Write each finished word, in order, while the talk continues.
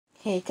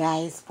Hey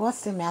guys,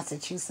 Boston,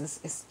 Massachusetts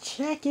is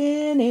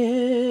checking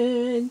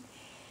in.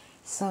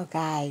 So,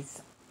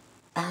 guys,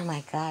 oh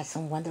my God,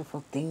 some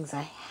wonderful things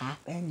are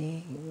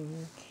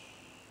happening.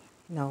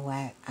 You know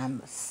what?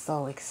 I'm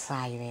so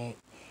excited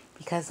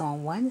because,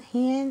 on one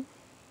hand,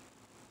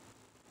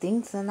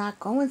 things are not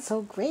going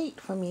so great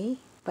for me.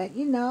 But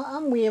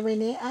I'm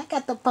wearing it. I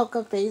got the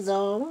poker face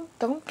on.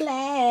 Don't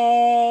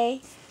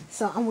play.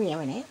 So, I'm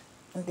wearing it.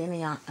 And then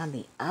on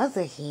the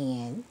other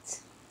hand,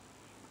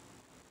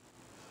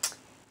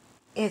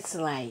 it's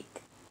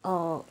like,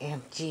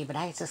 OMG, but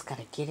I just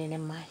gotta get it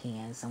in my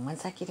hands. And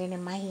once I get it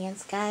in my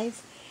hands,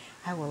 guys,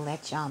 I will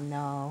let y'all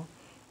know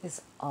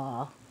it's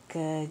all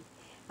good.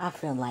 I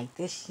feel like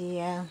this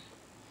year,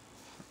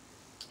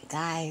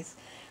 guys,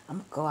 I'm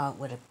gonna go out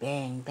with a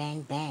bang,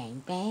 bang,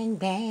 bang, bang,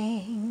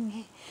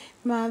 bang.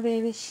 My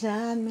baby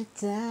shot me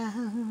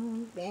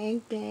down,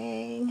 bang,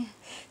 bang.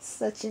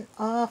 Such an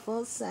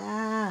awful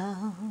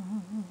sound.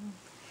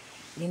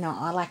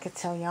 All I could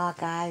tell y'all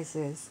guys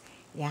is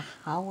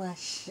Yahweh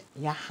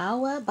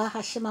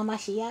Bahashima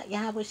Mashiach,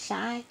 Yahweh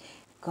Shai.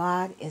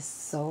 God is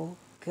so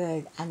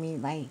good. I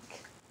mean, like,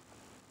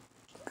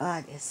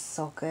 God is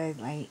so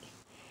good. Like,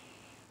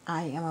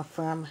 I am a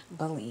firm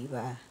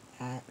believer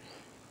that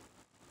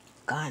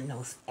God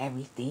knows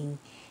everything.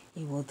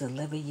 He will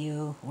deliver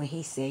you. When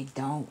He say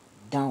don't,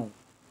 don't.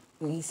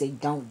 When He say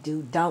don't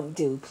do, don't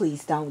do.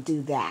 Please don't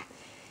do that.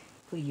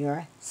 For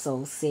your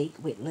soul's sake,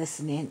 with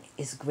listening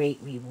is great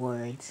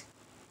rewards.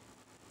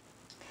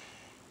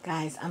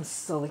 Guys, I'm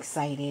so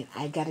excited.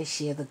 I got to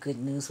share the good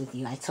news with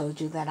you. I told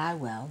you that I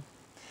will.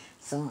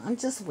 So I'm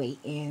just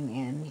waiting.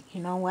 And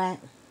you know what?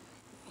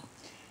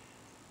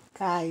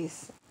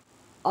 Guys,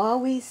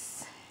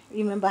 always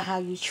remember how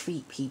you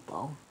treat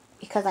people.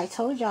 Because I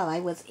told y'all I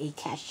was a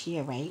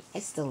cashier, right? I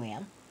still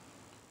am.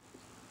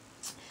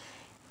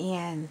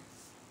 And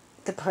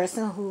the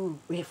person who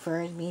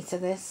referred me to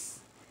this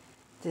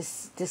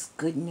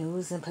good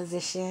news and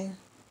position,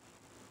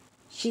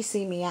 she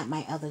see me at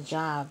my other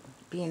job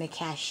being a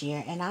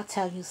cashier. And I'll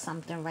tell you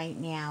something right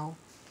now.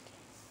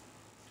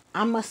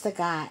 I must have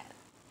got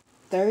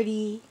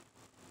 30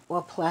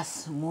 or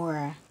plus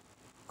more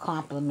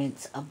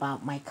compliments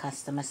about my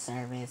customer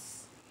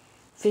service.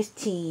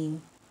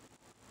 15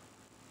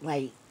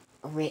 like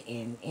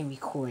written and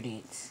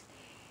recorded.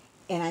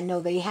 And I know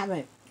they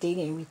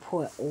didn't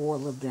report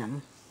all of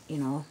them, you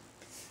know.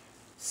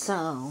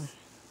 So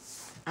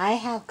I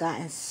have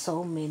gotten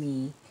so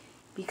many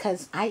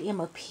because I am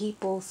a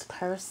people's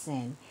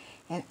person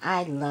and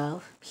I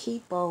love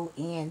people,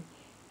 and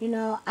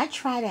I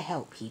try to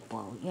help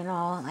people,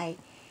 like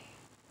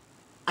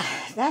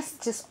that's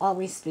just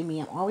always been me.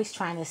 I'm always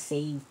trying to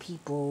save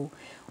people,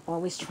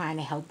 always trying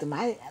to help them.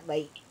 I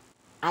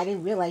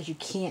didn't realize you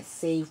can't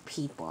save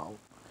people.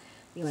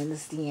 You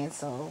understand?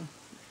 So,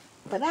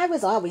 but I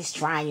was always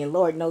trying, and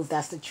Lord knows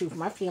that's the truth.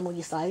 My family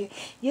used to say,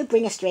 "You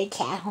bring a stray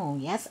cat home."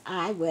 Yes,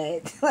 I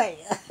would. Like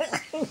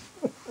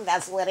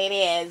that's what it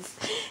is.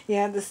 You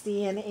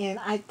understand? And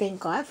I thank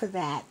God for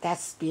that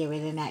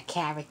spirit and that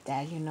character.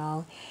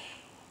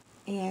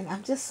 And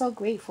I'm just so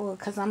grateful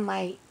because I'm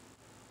like,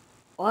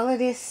 all of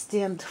this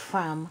stemmed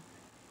from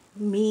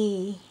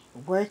me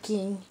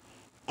working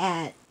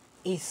at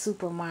a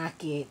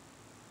supermarket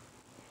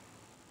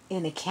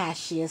in a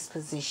cashier's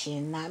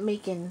position, not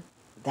making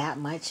that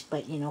much,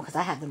 but because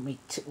I had to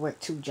work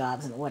two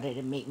jobs in order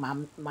to make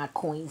my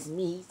coins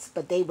meet.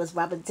 But they was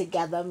rubbing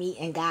together,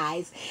 meeting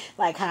guys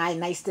like, "Hi,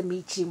 nice to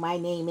meet you. My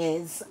name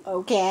is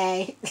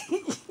okay."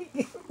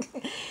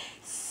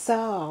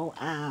 So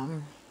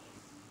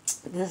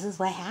this is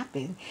what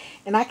happened.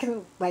 And I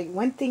can, like,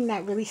 one thing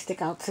that really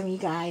stick out to me,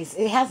 guys,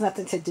 it has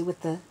nothing to do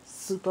with the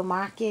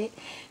supermarket,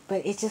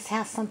 but it just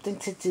has something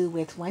to do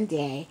with one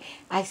day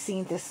I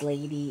seen this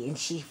lady and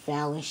she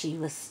fell, and she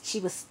was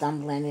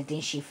stumbling, and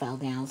then she fell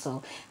down.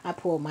 So I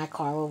pulled my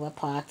car over,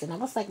 parked, and I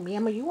was like,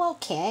 "Ma'am, are you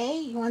okay?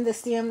 You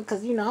understand?"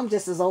 Because I'm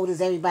just as old as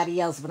everybody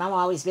else, but I'm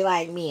always be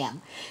like,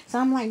 "Ma'am." So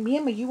I'm like,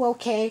 "Ma'am, are you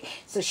okay?"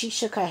 So she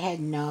shook her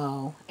head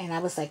no, and I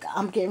was like,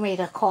 "I'm getting ready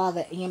to call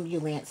the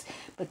ambulance."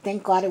 But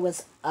thank God it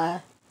was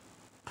a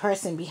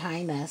person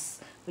behind us,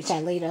 which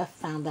I later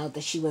found out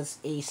that she was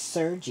a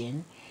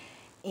surgeon,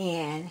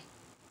 and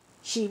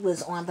she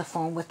was on the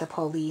phone with the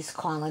police,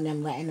 calling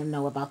them, letting them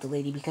know about the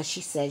lady, because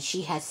she said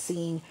she had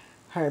seen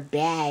her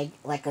bag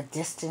like a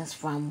distance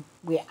from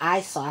where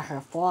I saw her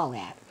fall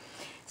at.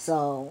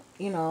 So,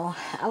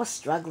 I was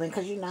struggling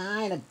because,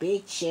 I ain't a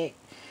big chick.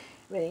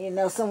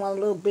 But, someone a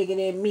little bigger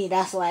than me,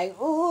 that's like,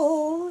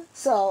 ooh.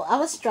 So I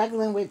was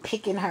struggling with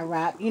picking her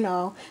up,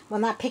 well,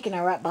 not picking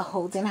her up, but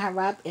holding her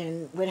up,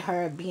 and with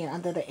her being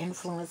under the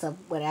influence of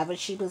whatever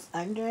she was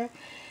under.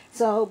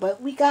 So,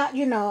 but we got,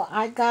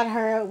 I got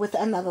her with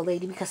another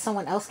lady because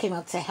someone else came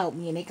up to help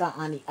me, and they got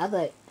on the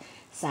other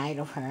side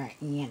of her,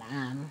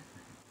 and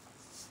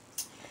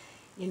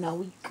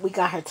we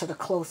got her to the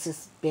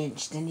closest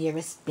bench, the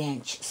nearest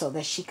bench, so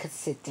that she could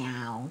sit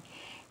down.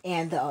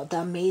 And the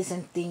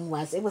amazing thing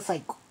was, it was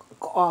like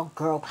all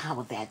girl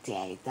power that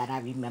day that I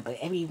remember.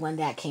 Everyone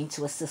that came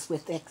to assist,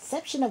 with the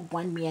exception of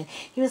one man,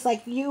 he was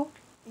like,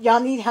 Y'all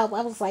need help?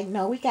 I was like,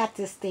 no, we got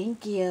this.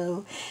 Thank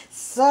you.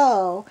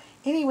 So,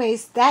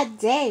 anyways, that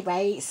day,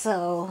 right?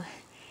 So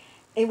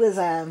it was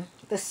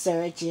the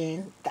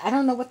surgeon. I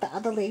don't know what the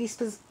other lady's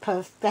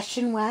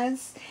profession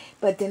was,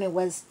 but then it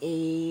was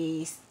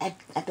I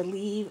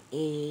believe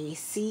a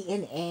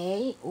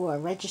CNA or a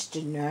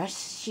registered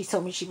nurse. She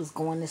told me she was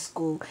going to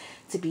school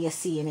to be a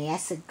CNA. I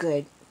said,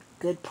 good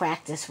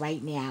practice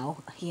right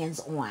now, hands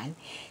on.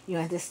 You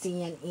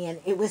understand? And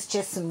it was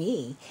just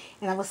me.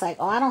 And I was like,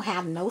 oh, I don't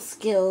have no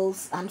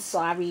skills. I'm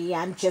sorry.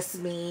 I'm just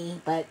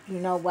me. But you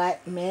know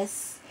what,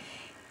 miss?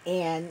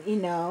 And,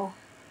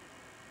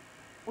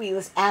 we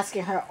was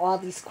asking her all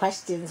these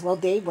questions. Well,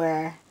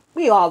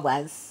 we all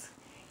was.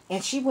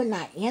 And she would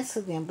not answer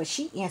them, but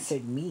she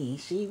answered me.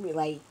 She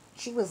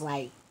was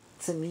like,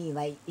 to me,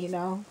 like,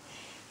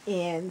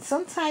 and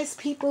sometimes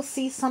people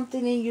see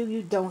something in you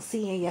you don't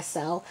see in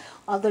yourself.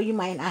 Although you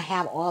might not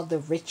have all the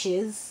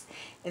riches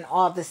and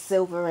all the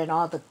silver and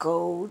all the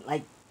gold,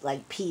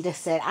 like Peter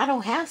said, I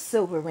don't have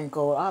silver and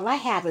gold. All I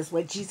have is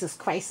what Jesus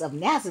Christ of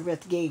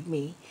Nazareth gave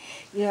me.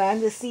 You know,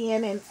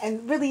 understand?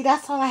 And really,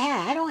 that's all I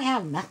have. I don't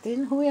have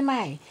nothing. Who am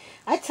I?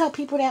 I tell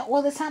people that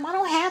all the time. I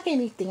don't have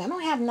anything. I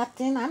don't have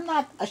nothing. I'm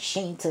not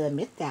ashamed to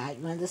admit that.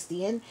 You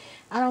understand?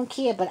 I don't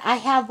care. But I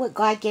have what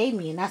God gave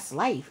me, and that's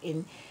life.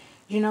 And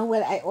you know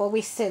what? I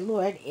always said,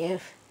 Lord,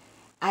 if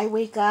I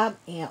wake up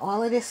and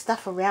all of this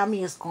stuff around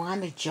me is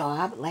gone, the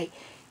job, like,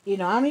 I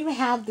don't even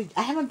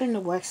I haven't been to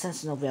work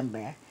since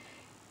November.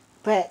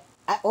 But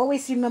I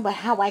always remember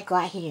how I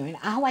got here and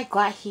how I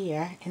got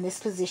here in this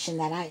position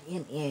that I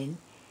am in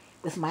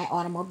with my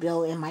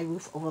automobile and my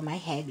roof over my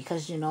head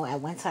because, at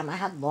one time I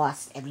had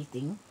lost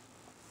everything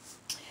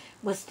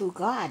was through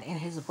God and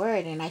His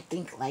Word. And I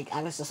think, like,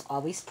 I was just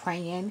always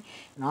praying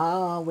and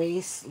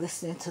always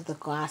listening to the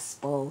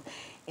gospel.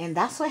 And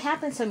that's what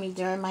happened to me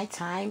during my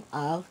time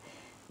of,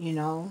 you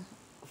know,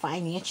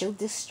 financial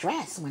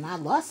distress when I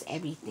lost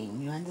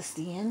everything. You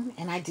understand?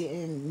 And I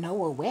didn't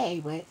know a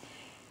way, but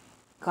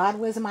God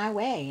was my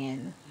way.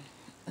 And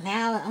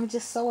now I'm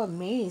just so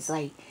amazed.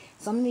 Like,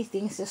 so many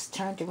things just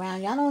turned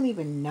around. Y'all don't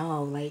even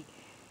know. Like,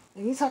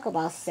 when you talk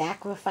about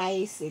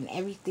sacrifice and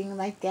everything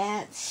like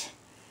that,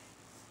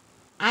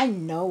 I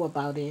know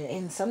about it.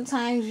 And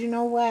sometimes, you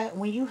know what?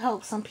 When you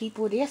help some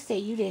people, they'll say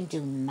you didn't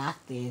do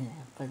nothing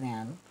for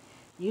them.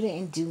 You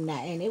didn't do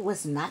nothing. It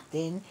was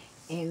nothing.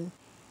 And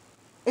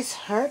it's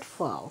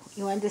hurtful.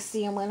 You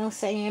understand what I'm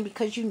saying?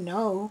 Because you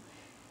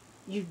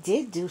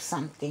did do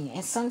something.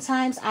 And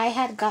sometimes I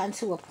had gotten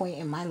to a point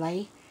in my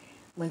life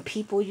when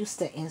people used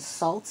to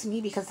insult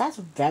me, because that's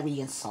very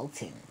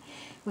insulting.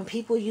 When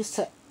people used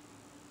to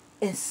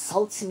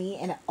insult me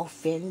and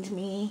offend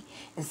me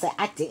and say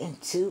I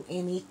didn't do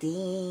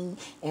anything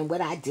and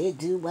what I did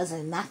do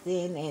wasn't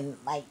nothing, and,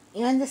 like,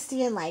 you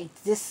understand, like,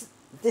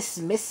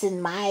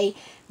 dismissing my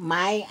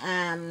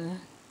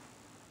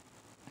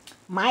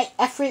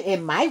effort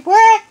and my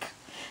work,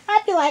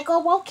 I'd be like,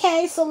 oh,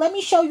 okay, so let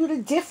me show you the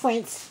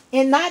difference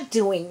in not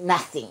doing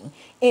nothing,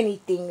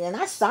 anything. And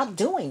I stopped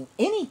doing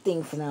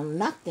anything for them,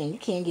 nothing. You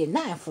can't get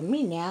nothing from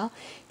me now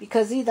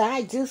because either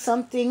I do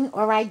something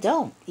or I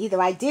don't. Either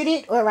I did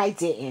it or I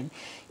didn't.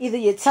 Either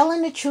you're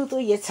telling the truth or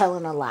you're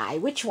telling a lie.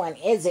 Which one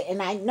is it?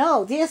 And I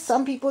know there's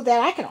some people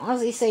that I can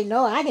honestly say,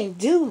 no, I didn't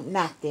do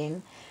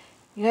nothing.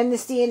 You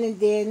understand? And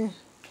then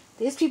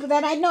there's people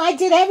that I know I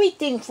did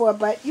everything for,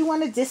 but you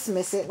want to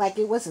dismiss it like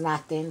it was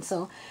nothing.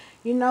 So,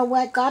 you know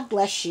what? God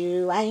bless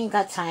you. I ain't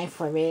got time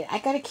for it. I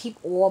got to keep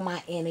all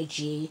my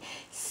energy.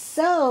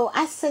 So,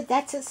 I said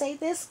that to say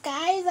this,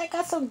 guys. I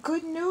got some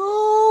good news.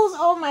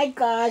 Oh my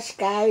gosh,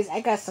 guys.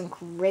 I got some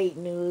great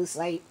news.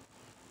 Like,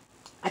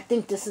 I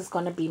think this is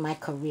going to be my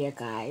career,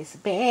 guys.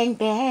 Bang,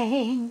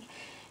 bang.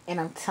 And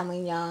I'm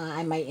telling y'all,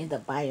 I might end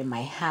up buying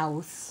my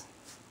house.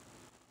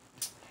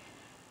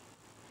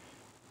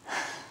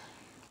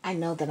 I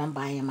know that I'm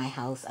buying my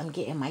house. I'm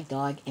getting my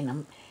dog and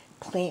I'm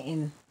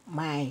planting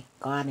my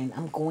garden.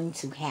 I'm going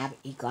to have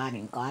a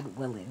garden, God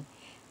willing.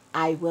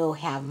 I will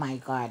have my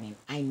garden.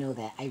 I know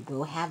that I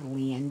will have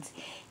land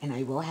and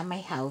I will have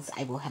my house.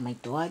 I will have my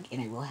dog and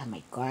I will have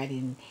my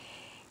garden.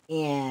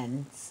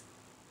 And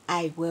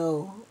I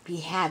will be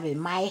having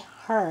my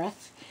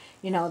hearth,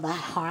 the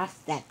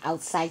hearth, that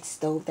outside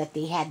stove that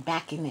they had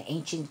back in the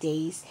ancient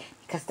days,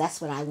 because that's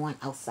what I want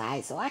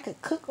outside. So I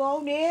could cook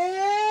on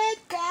it,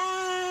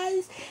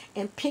 guys,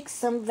 and pick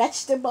some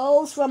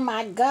vegetables from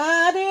my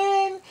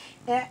garden,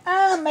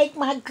 and make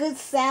my good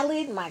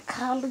salad, my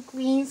collard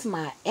greens,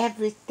 my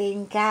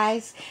everything,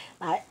 guys.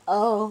 Like,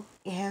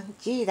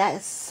 OMG, that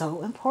is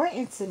so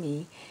important to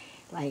me.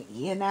 Like,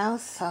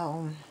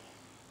 so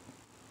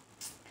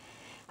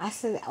I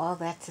said all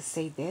that to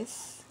say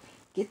this.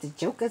 Get the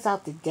jokers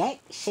out the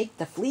deck, shake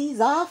the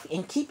fleas off,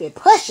 and keep it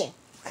pushing.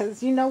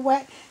 Because you know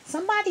what?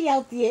 Somebody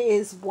out there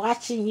is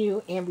watching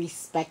you and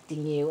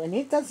respecting you. And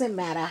it doesn't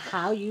matter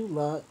how you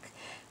look,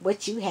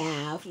 what you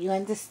have. You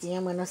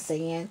understand what I'm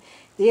saying?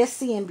 They're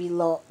seeing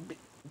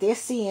they're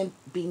seeing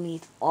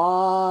beneath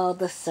all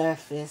the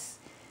surface.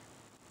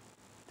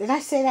 Did I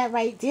say that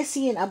right? They're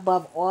seeing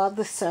above all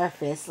the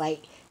surface.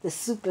 Like, the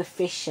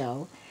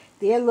superficial.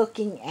 They're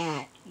looking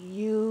at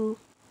you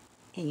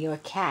and your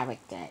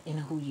character and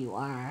who you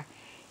are.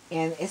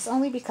 And it's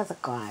only because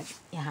of God,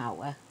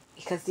 Yahweh.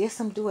 Because there's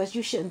some doors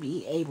you shouldn't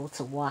be able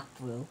to walk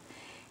through.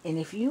 And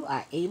if you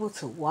are able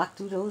to walk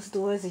through those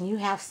doors and you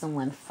have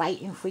someone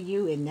fighting for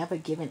you and never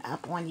giving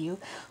up on you,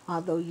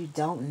 although you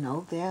don't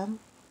know them,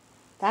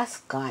 that's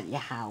God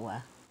Yahweh.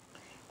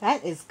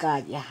 That is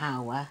God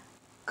Yahweh.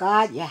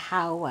 God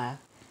Yahweh.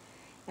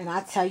 And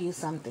I'll tell you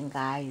something,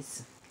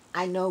 guys.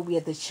 I know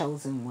we're the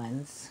chosen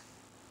ones,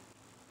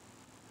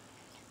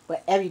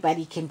 but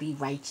everybody can be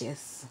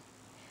righteous.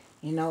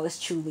 You know,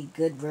 it's truly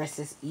good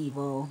versus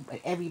evil, but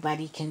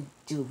everybody can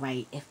do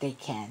right if they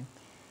can.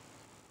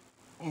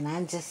 And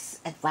I'm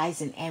just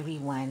advising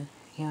everyone,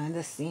 you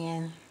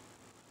understand,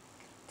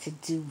 to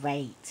do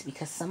right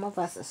because some of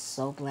us are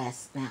so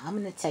blessed. Now, I'm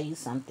going to tell you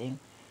something.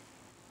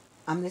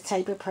 I'm the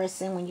type of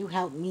person, when you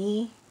help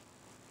me,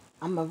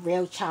 I'm a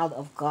real child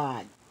of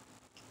God.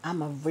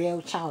 I'm a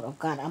real child of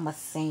God. I'm a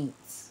saint.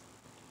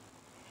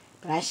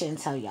 But I shouldn't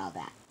tell y'all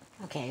that.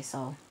 Okay,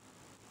 so,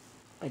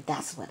 but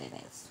that's what it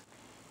is.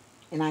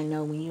 And I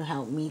know when you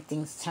help me,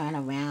 things turn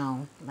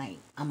around. Like,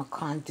 I'm a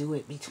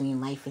conduit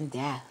between life and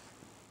death.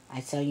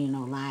 I tell you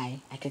no lie.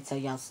 I could tell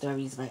y'all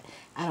stories, but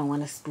I don't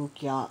want to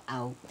spook y'all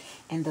out.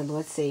 And the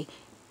Lord say,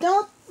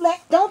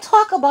 don't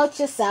talk about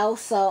yourself.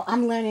 So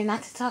I'm learning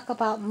not to talk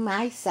about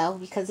myself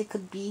because it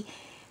could be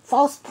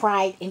false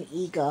pride and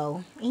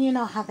ego. And you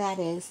know how that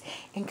is.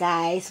 And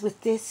guys, with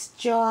this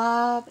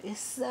job, it's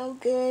so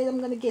good. I'm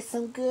going to get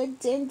some good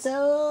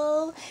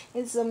dental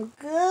and some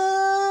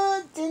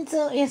good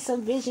dental and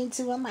some vision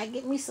too. I might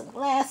get me some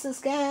glasses,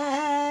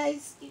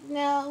 guys. You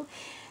know.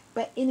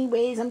 But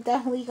anyways, I'm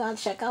definitely going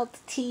to check out the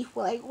teeth.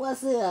 Like,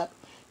 what's up?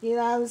 You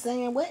know what I'm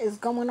saying? What is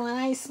going on?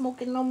 I ain't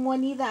smoking no more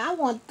neither. I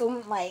want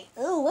them like,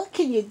 oh, what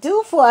can you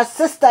do for a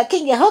sister?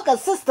 Can you hook a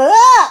sister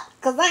up?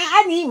 Because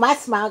I need my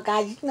smile,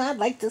 guys. You know, I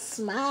like to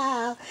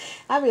smile.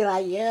 I be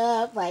like,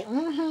 yeah, like,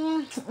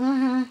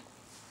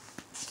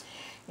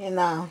 you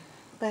know.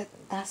 But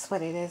that's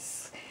what it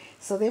is.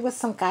 So there was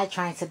some guy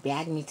trying to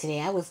bag me today.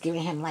 I was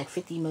giving him like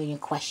 50 million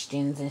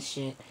questions and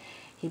shit.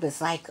 He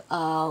was like,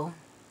 oh,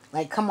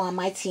 like, come on,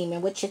 my team.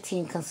 And what your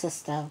team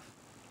consists of?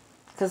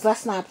 Because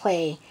let's not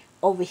play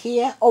over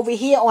here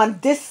on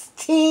this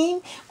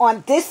team,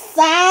 on this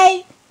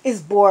side,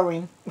 is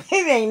boring.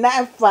 It ain't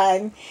nothing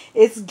fun.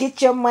 It's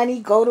get your money,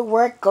 go to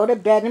work, go to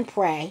bed and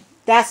pray.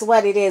 That's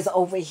what it is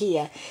over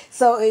here.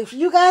 So if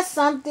you got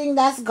something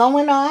that's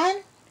going on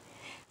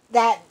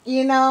that,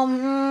 you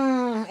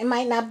know, it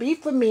might not be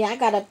for me. I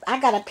gotta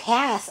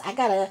pass. I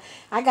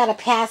gotta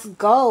pass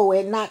go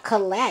and not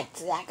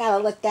collect. I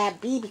gotta let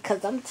that be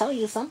because I'm telling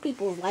you, some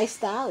people's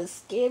lifestyle is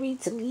scary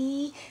to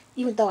me.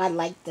 Even though I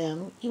like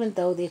them, even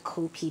though they're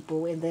cool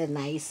people and they're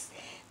nice,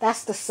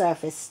 that's the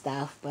surface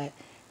stuff. But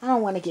I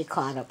don't want to get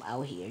caught up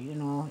out here. You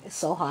know, it's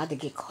so hard to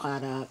get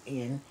caught up,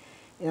 and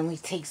it only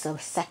takes a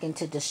second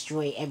to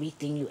destroy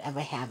everything you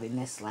ever have in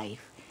this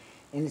life.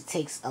 And it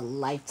takes a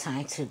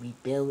lifetime to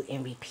rebuild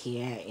and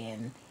repair.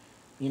 And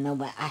you know,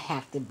 but I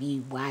have to be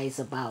wise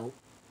about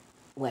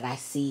what I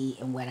see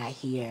and what I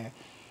hear.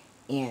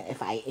 And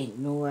if I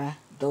ignore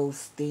those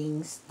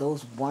things,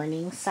 those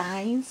warning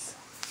signs,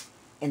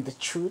 and the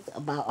truth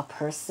about a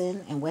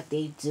person and what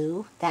they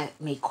do that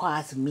may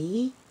cause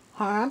me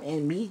harm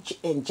and me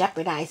and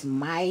jeopardize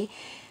my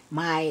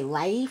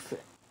life,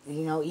 you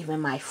know, even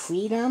my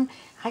freedom,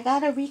 I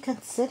gotta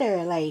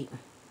reconsider. Like,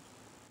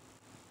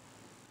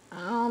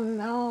 I don't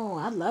know.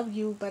 I love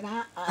you, but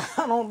I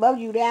don't love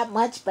you that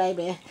much,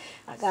 baby.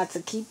 I got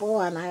to keep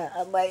on.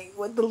 I like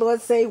what the Lord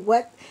say.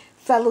 What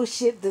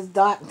fellowship does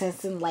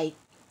darkness and light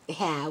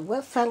have?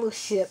 What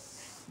fellowship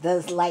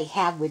does light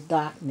have with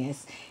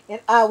darkness? And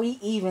are we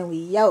evenly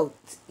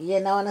yoked? You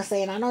know what I'm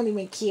saying? I don't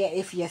even care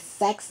if your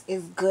sex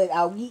is good.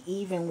 Are we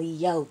evenly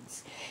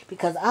yoked?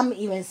 Because I'm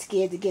even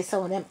scared to get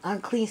some of them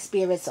unclean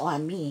spirits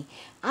on me.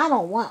 I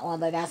don't want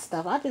all of that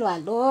stuff. I'd be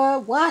like,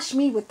 Lord, wash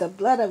me with the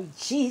blood of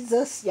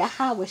Jesus,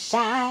 Yahweh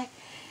Shai.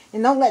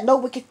 And don't let no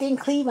wicked thing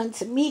cleave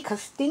unto me,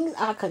 because things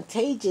are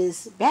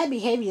contagious. Bad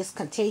behavior is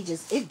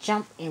contagious. It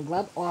jump and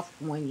rub off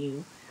on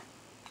you.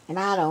 And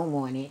I don't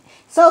want it.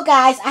 So,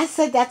 guys, I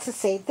said that to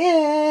say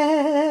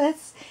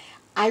this.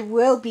 I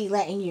will be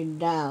letting you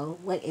know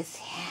what is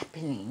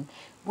happening.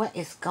 What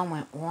is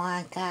going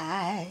on,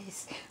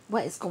 guys?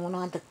 What is going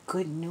on? The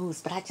good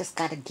news. But I just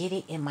got to get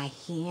it in my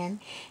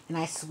hand. And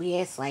I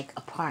swear it's like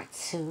a part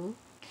 2.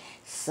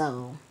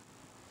 So,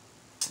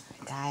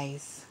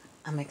 guys,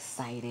 I'm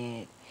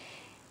excited.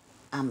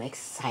 I'm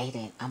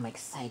excited. I'm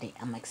excited.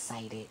 I'm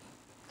excited.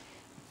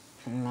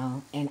 You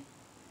know? And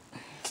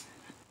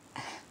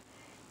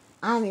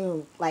I don't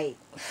even, like,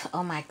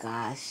 oh my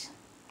gosh.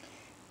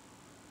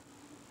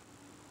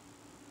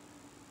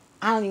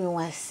 I don't even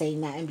want to say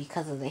nothing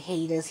because of the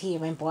haters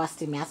here in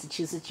Boston,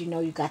 Massachusetts. You know,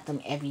 you got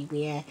them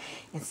everywhere.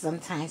 And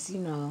sometimes, you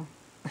know,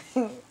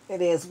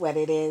 it is what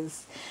it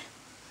is.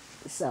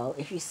 So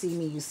if you see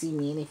me, you see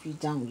me. And if you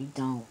don't, you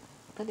don't.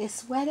 But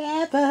it's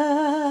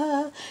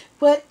whatever,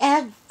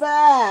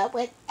 whatever,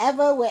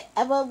 whatever,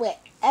 whatever,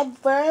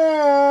 whatever.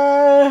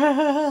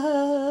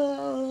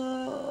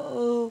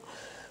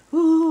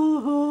 Ooh.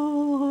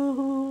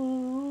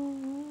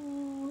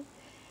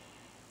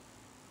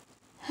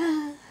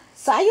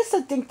 So I used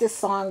to think this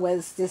song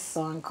was this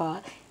song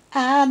called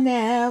I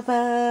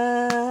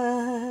Never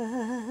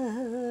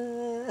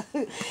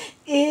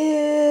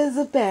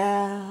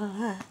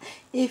Isabel,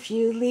 if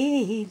you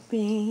leave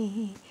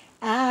me,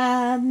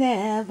 I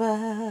never.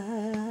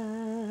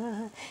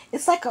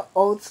 It's like an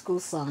old school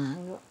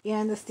song. You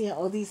understand?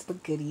 All these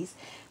but goodies.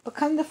 But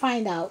come to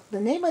find out, the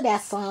name of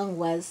that song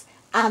was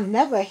I'll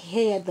never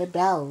hear the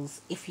bells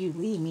if you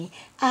leave me.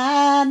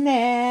 I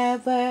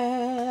never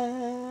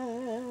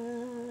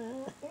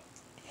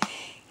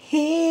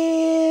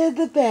hear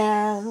the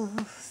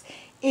bells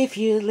if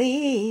you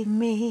leave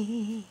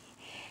me.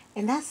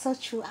 And that's so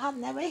true. I'll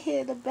never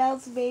hear the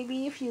bells,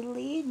 baby, if you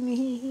leave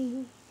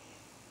me.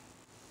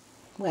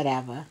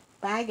 Whatever.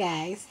 Bye,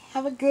 guys.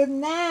 Have a good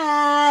night.